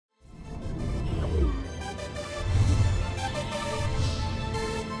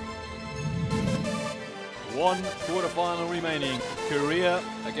One quarter-final remaining. Korea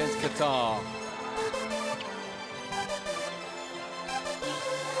against Qatar.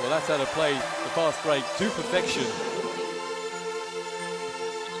 Well, that's how to play the fast break to perfection.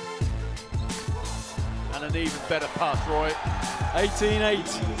 And an even better pass, Roy.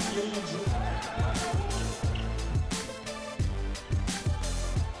 18-8.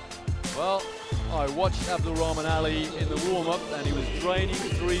 Well, I watched Abdul Rahman Ali in the warm-up and he was draining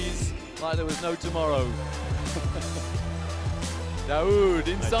threes like there was no tomorrow. Daoud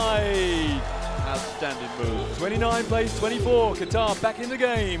inside. Outstanding move. 29 plays 24. Qatar back in the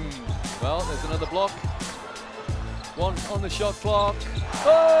game. Well, there's another block. One on the shot clock.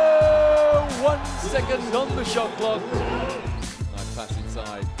 Oh, 1 second on the shot clock. Nice pass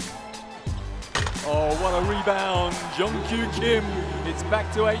inside. Oh, what a rebound. Jung-Kyu Kim. It's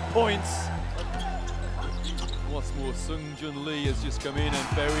back to 8 points. What's more, Sung Jun Lee has just come in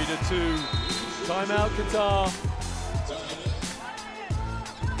and buried a 2. Timeout, Qatar.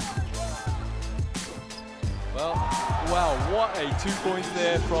 Well, wow, what a 2 points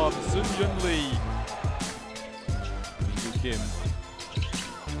there from Sung Jun Lee. Jung-Kyu Kim.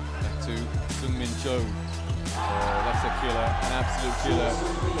 Back to Sung Min Cho. Oh, that's a killer, an absolute killer.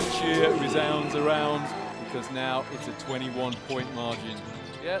 The cheer resounds around because now it's a 21-point margin.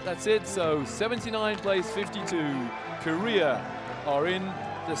 Yeah, that's it. So 79 plays 52. Korea are in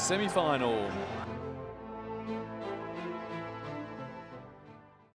the semi-final.